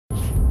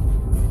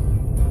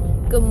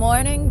Good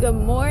morning, good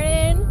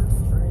morning.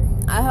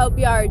 I hope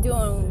you are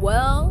doing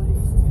well.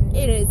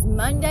 It is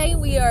Monday.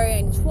 We are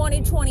in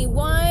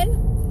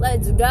 2021.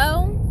 Let's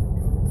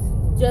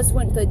go. Just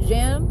went to the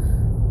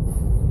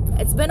gym.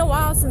 It's been a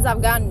while since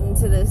I've gotten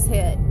into this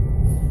hit.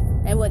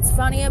 And what's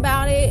funny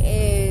about it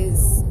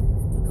is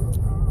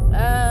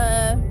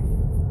a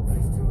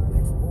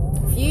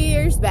few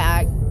years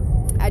back,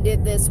 I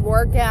did this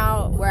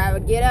workout where I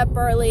would get up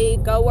early,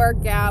 go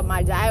work out.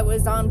 My diet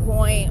was on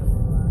point.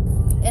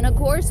 And of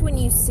course, when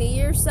you see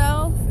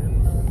yourself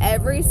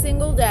every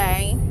single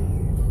day,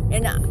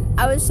 and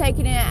I was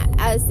taking it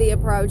as the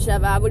approach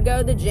of I would go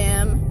to the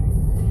gym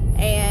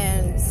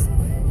and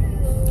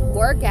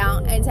work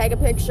out and take a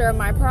picture of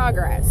my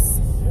progress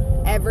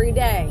every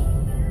day.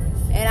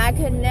 And I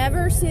could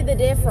never see the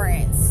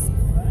difference,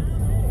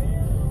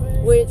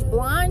 which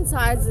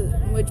blindsides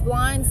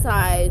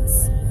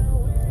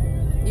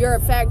your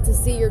effect to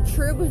see your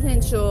true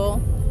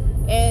potential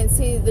and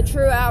see the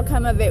true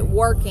outcome of it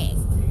working.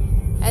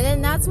 And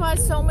then that's why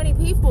so many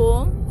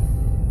people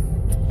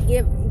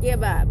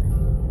give up.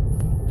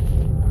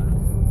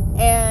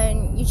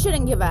 And you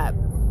shouldn't give up,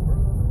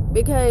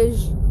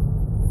 because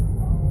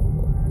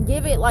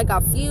give it like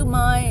a few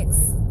months,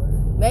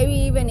 maybe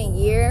even a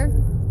year.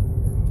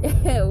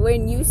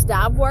 When you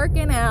stop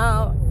working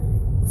out,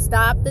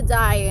 stop the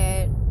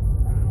diet,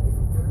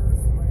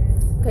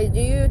 because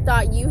you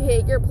thought you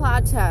hit your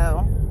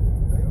plateau,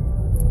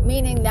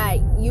 meaning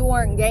that you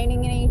weren't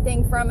gaining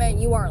anything from it,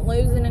 you weren't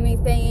losing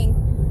anything,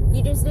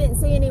 you just didn't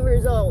see any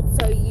results,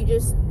 so you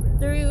just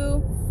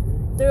threw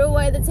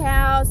away the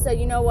towel, said,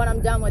 you know what,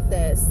 I'm done with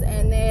this.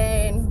 And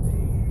then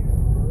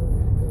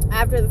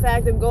after the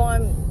fact of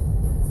going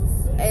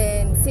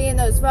and seeing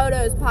those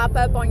photos pop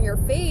up on your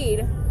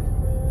feed,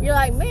 you're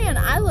like, man,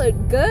 I look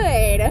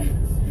good.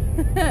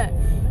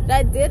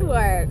 That did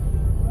work.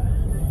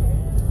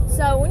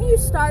 So when you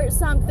start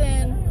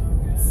something,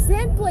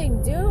 simply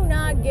do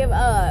not give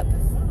up.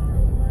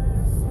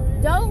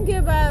 Don't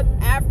give up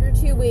after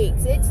 2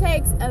 weeks. It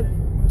takes a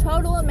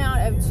total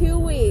amount of 2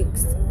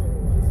 weeks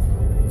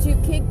to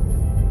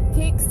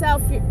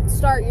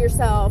start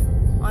yourself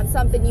on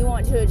something you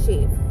want to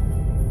achieve.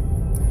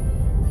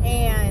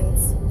 And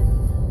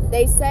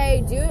they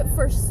say do it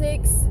for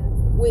 6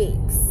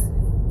 weeks.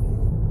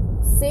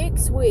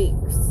 6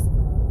 weeks.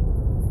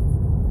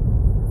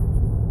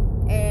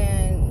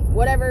 And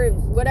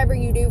whatever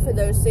you do for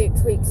those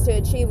 6 weeks to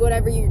achieve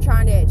whatever you're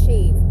trying to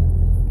achieve,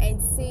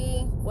 and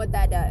see what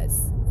that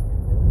does.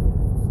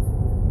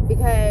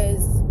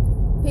 Because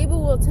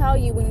people will tell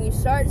you when you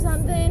start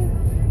something,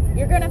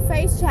 you're going to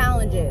face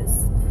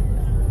challenges.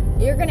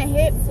 You're going to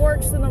hit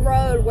forks in the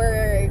road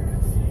where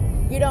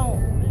you don't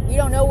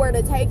know where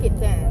to take it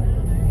then.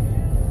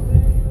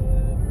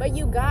 But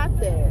you got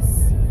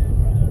this.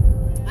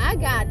 I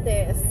got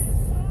this.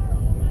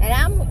 And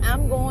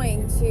I'm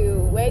going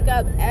to wake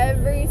up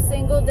every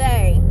single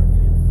day,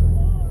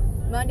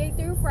 Monday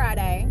through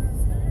Friday,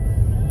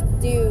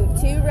 do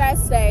 2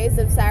 rest days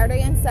of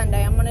Saturday and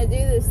Sunday. I'm going to do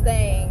this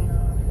thing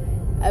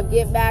of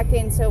getting back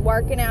into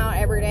working out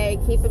every day,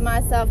 keeping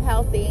myself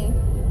healthy,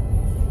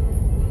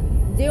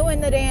 doing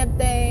the damn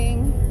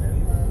thing.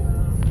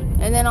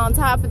 And then on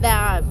top of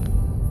that,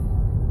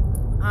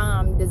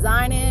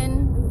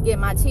 designing, get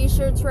my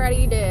t-shirts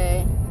ready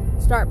to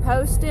start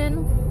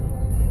posting.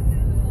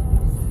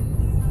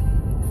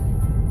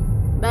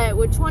 But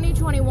with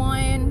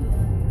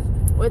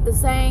 2021, with the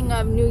saying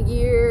of new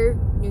year,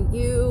 new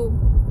you,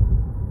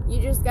 you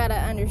just got to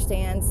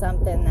understand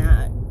something,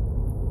 that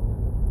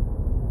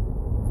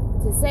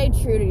to stay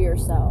true to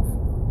yourself.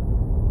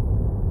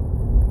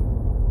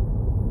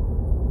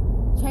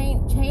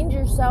 Change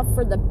yourself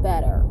for the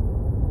better,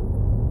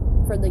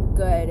 for the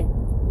good.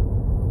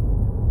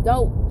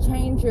 Don't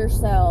change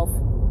yourself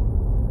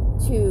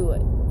to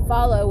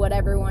follow what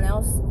everyone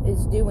else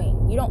is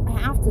doing. You don't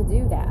have to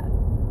do that.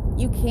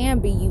 You can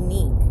be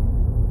unique.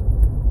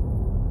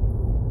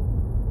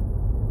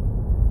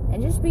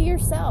 And just be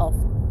yourself.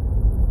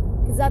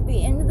 Because at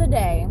the end of the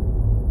day,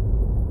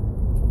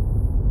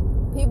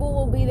 people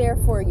will be there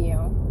for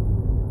you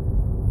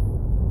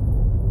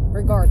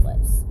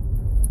regardless.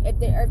 If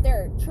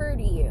they're true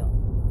to you.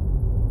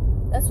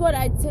 That's what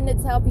I tend to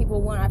tell people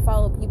when I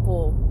follow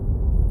people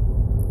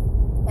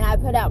and I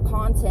put out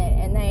content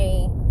and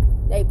they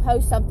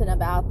post something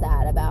about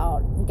that,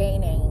 about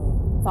gaining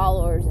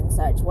followers and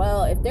such.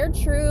 Well, if they're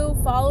true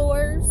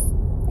followers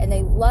and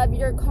they love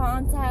your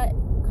content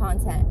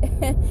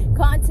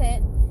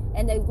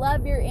and they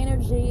love your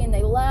energy and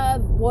they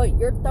love what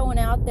you're throwing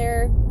out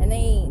there, and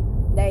they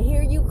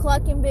hear you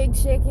clucking big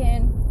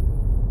chicken,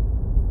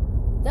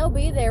 they'll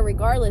be there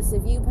regardless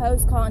if you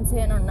post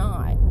content or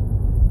not.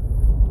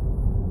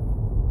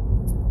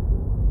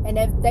 And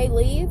if they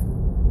leave,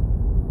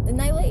 then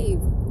they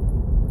leave.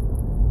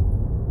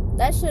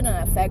 That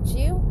shouldn't affect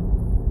you.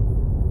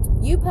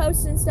 You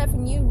posting stuff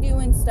and you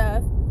doing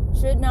stuff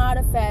should not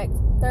affect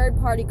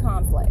third-party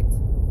conflict.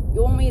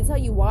 You want me to tell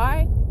you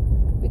why?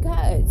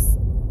 Because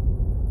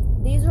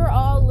these are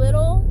all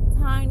little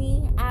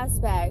tiny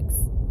aspects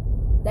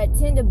that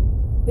tend to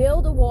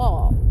build a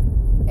wall.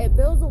 It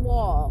builds a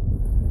wall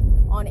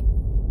on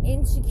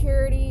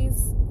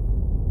insecurities,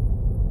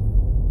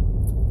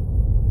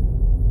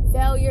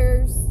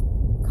 failures,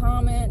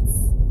 comments,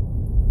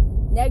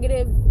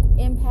 negative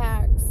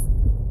impacts.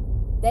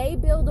 They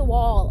build a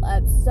wall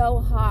up so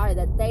high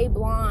that they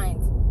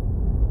blind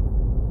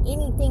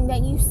anything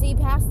that you see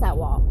past that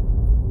wall.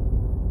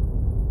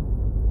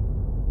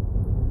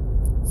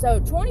 So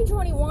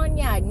 2021,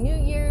 yeah, new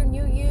year,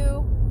 new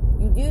you.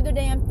 You do the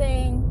damn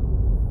thing.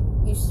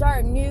 You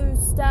start new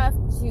stuff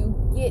to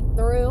get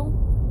through.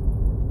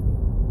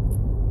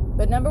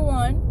 But number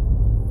 1,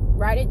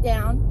 write it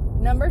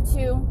down. Number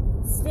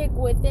 2, stick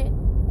with it.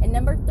 And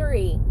number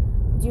 3,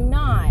 do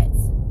not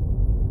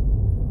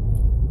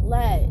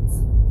let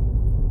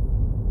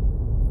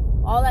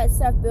all that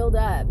stuff build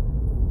up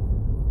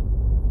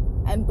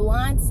and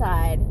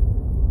blindside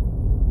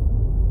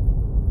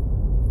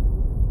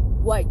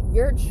what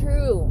your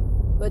true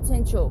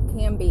potential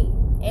can be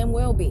and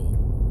will be.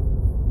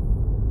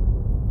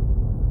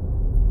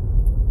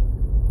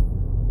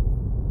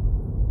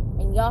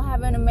 And y'all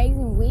have an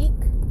amazing week,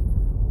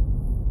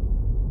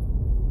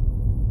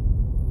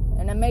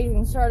 an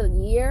amazing start of the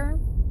year.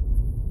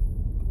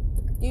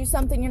 Do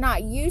something you're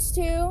not used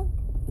to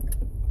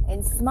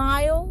and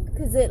smile,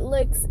 because it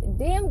looks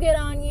damn good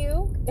on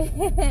you.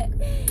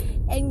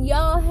 And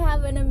y'all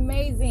have an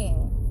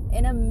amazing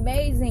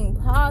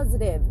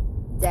positive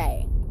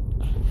day.